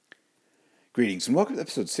Greetings and welcome to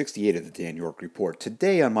episode 68 of the Dan York Report.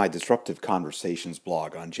 Today on my Disruptive Conversations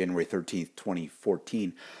blog on January 13th,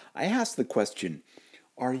 2014, I asked the question,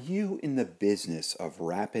 are you in the business of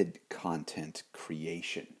rapid content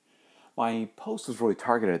creation? My post was really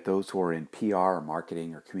targeted at those who are in PR or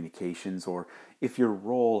marketing or communications, or if your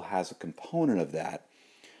role has a component of that,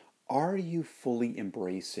 are you fully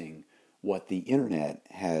embracing what the internet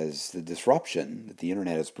has, the disruption that the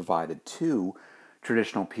internet has provided to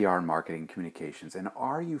traditional PR and marketing communications? And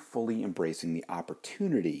are you fully embracing the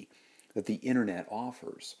opportunity that the internet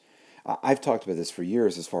offers? I've talked about this for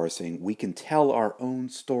years as far as saying we can tell our own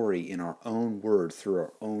story in our own words through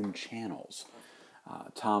our own channels.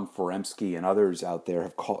 Tom Foremsky and others out there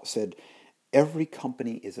have said every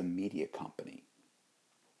company is a media company.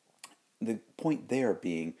 The point there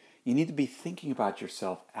being you need to be thinking about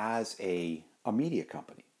yourself as a media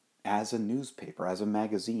company, as a newspaper, as a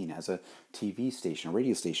magazine, as a TV station, a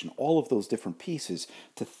radio station, all of those different pieces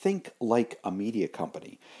to think like a media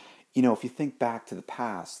company. You know, if you think back to the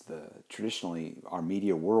past, traditionally our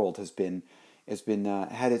media world has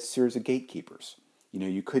had its series of gatekeepers. You know,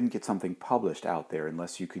 you couldn't get something published out there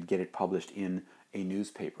unless you could get it published in a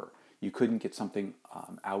newspaper. You couldn't get something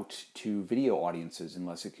out to video audiences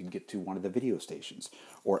unless it could get to one of the video stations,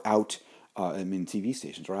 or out, TV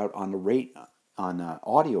stations, or out on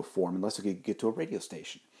audio form unless it could get to a radio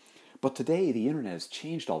station. But today, the internet has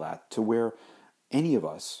changed all that to where any of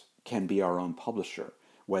us can be our own publisher,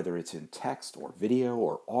 whether it's in text or video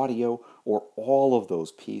or audio or all of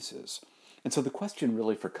those pieces. And so the question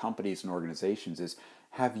really for companies and organizations is,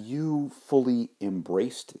 have you fully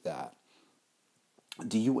embraced that?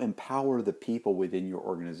 Do you empower the people within your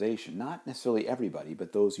organization, not necessarily everybody,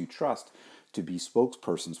 but those you trust to be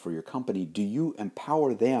spokespersons for your company? Do you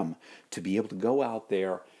empower them to be able to go out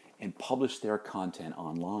there and publish their content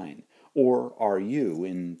online? Or are you,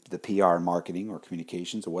 in the PR, marketing, or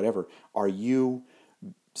communications, or whatever, are you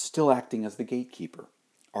still acting as the gatekeeper?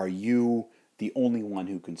 Are you the only one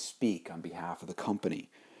who can speak on behalf of the company?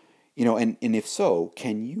 You know, and if so,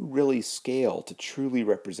 can you really scale to truly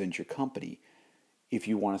represent your company if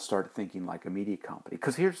you want to start thinking like a media company?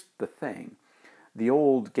 Because here's the thing. The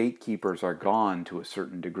old gatekeepers are gone to a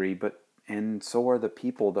certain degree, and so are the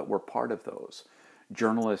people that were part of those.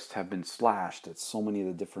 Journalists have been slashed at so many of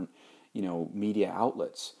the different, media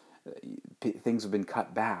outlets. Things have been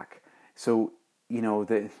cut back. So,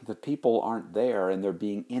 the people aren't there, and they're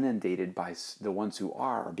being inundated by, the ones who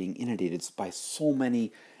are being inundated by so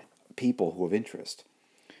many people who have interest.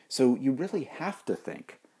 So you really have to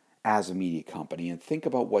think as a media company and think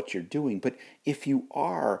about what you're doing. But if you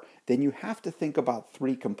are, then you have to think about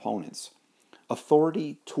three components: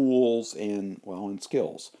 authority, tools, and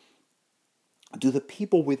skills. Do the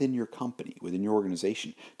people within your company, within your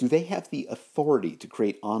organization, do they have the authority to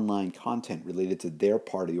create online content related to their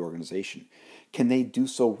part of the organization? Can they do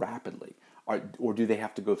so rapidly? Or do they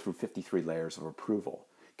have to go through 53 layers of approval?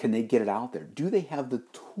 Can they get it out there? Do they have the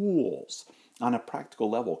tools on a practical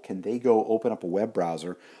level? Can they go open up a web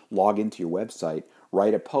browser, log into your website,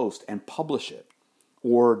 write a post, and publish it?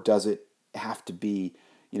 Or does it have to be,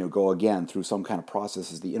 go again through some kind of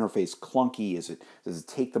process? Is the interface clunky? Does it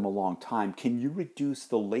take them a long time? Can you reduce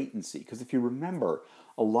the latency? Because if you remember,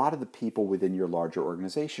 a lot of the people within your larger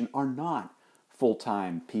organization are not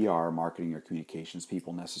full-time PR, marketing, or communications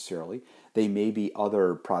people necessarily. They may be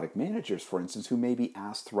other product managers, for instance, who may be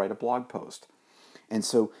asked to write a blog post. And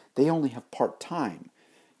so they only have part-time,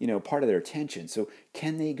 part of their attention. So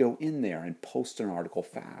can they go in there and post an article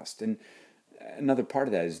fast? And another part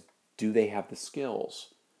of that is, do they have the skills?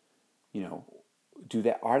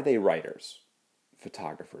 Are they writers,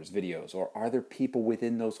 photographers, videos, or are there people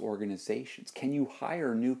within those organizations? Can you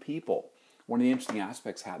hire new people? One of the interesting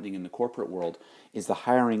aspects happening in the corporate world is the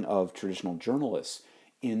hiring of traditional journalists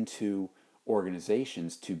into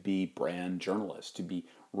organizations to be brand journalists, to be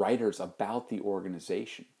writers about the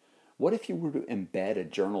organization. What if you were to embed a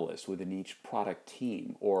journalist within each product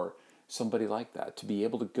team or somebody like that, to be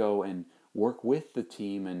able to go and work with the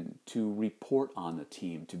team and to report on the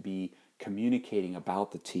team, to be communicating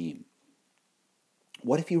about the team?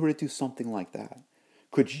 What if you were to do something like that?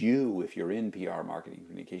 Could you, if you're in PR, marketing,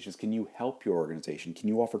 communications, can you help your organization? Can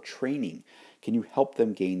you offer training? Can you help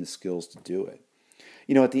them gain the skills to do it?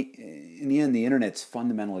 In the end, the internet's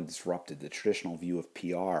fundamentally disrupted the traditional view of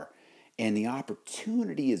PR, and the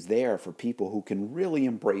opportunity is there for people who can really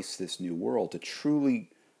embrace this new world to truly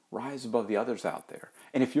rise above the others out there.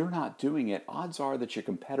 And if you're not doing it, odds are that your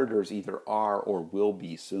competitors either are or will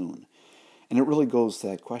be soon. And it really goes to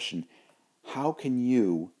that question: how can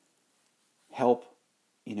you help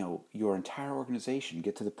your entire organization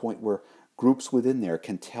get to the point where groups within there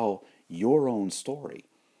can tell your own story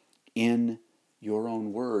in your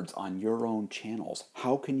own words on your own channels?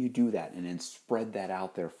 How can you do that and then spread that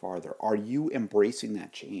out there farther? Are you embracing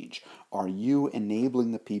that change? Are you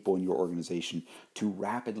enabling the people in your organization to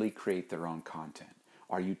rapidly create their own content?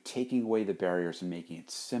 Are you taking away the barriers and making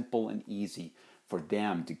it simple and easy for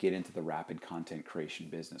them to get into the rapid content creation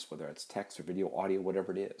business, whether it's text or video, audio,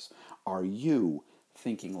 whatever it is? Are you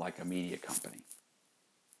thinking like a media company?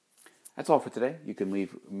 That's all for today. You can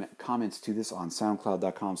leave comments to this on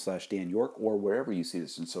soundcloud.com/Dan York or wherever you see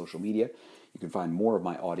this in social media. You can find more of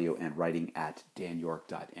my audio and writing at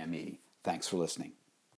danyork.me. Thanks for listening.